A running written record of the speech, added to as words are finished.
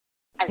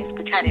Al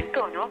escuchar el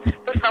tono,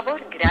 por favor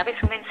grabe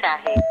su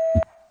mensaje.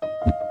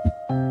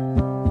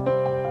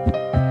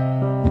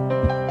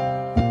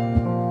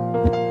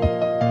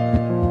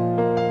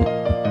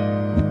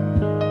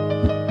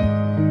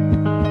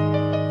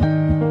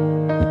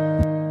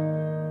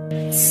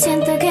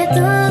 Siento que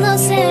todo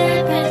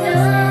se perdió,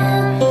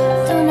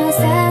 tú no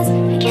estás,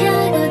 ¿y qué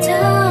hago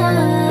yo?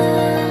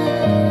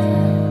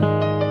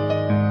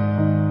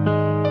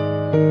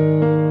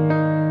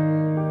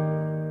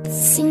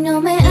 Si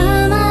no me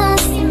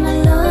amas,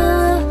 dímelo.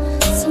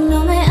 Si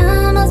no me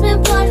amas,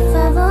 ven por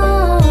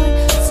favor.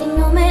 Si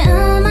no me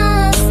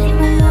amas,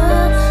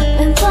 dímelo.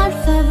 Ven por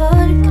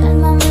favor,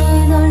 calma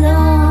mi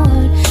dolor.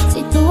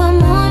 Si tu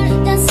amor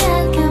ya se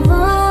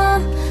acabó,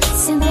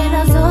 si entre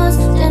los dos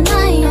ya no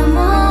hay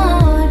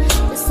amor,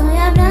 te estoy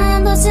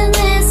hablando si es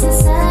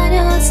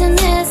necesario,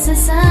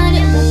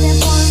 vete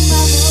por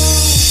favor.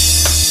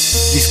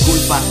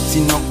 Disculpa si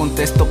no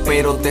contesto,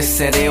 pero te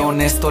seré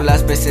honesto.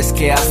 Las veces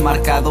que has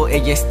marcado,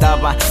 ella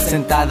estaba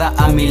sentada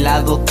a mi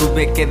lado.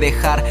 Tuve que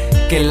dejar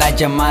que la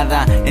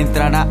llamada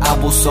entrara a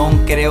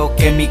buzón. Creo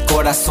que mi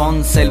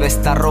corazón se lo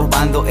está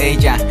robando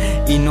ella,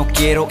 y no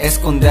quiero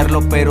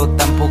esconderlo, pero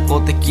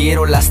tampoco te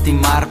quiero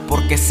lastimar,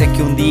 porque sé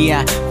que un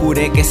día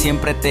juré que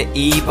siempre te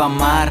iba a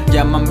amar.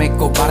 Llámame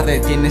cobarde,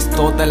 tienes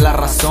toda la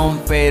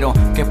razón, pero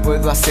 ¿qué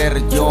puedo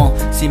hacer yo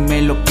si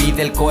me lo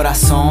pide el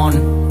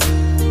corazón?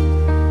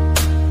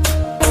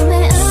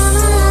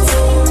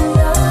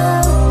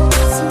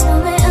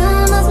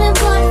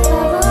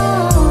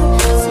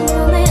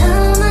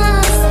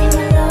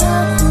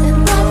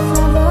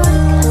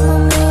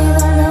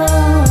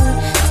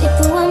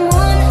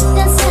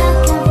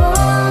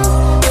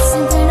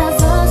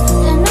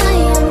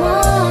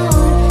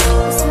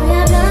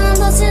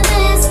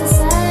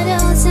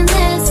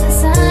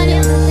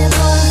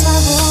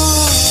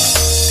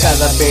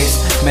 Cada vez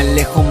me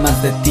alejo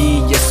más de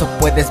ti, y eso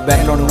puedes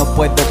verlo, no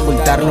puedo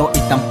ocultarlo y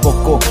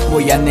tampoco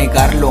voy a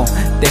negarlo.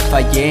 Te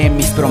fallé,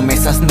 mis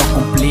promesas no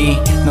cumplí,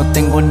 no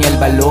tengo ni el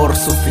valor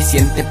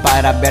suficiente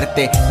para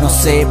verte, no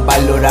sé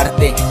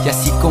valorarte, y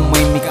así como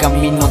en mi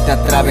camino te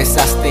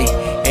atravesaste,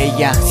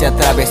 ella se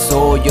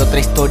atravesó y otra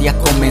historia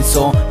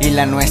comenzó, y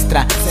la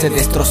nuestra se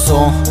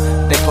destrozó.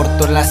 Te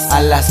cortó las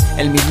alas,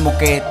 el mismo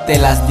que te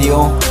las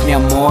dio. Mi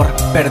amor,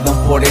 perdón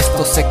por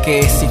esto, sé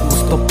que es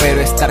injusto,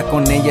 pero estar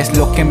con ella es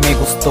lo que me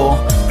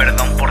gustó.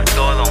 Perdón por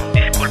todo,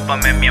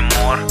 discúlpame mi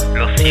amor,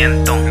 lo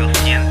siento, lo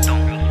siento,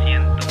 lo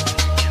siento, lo siento.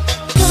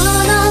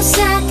 Todo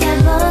se acabó.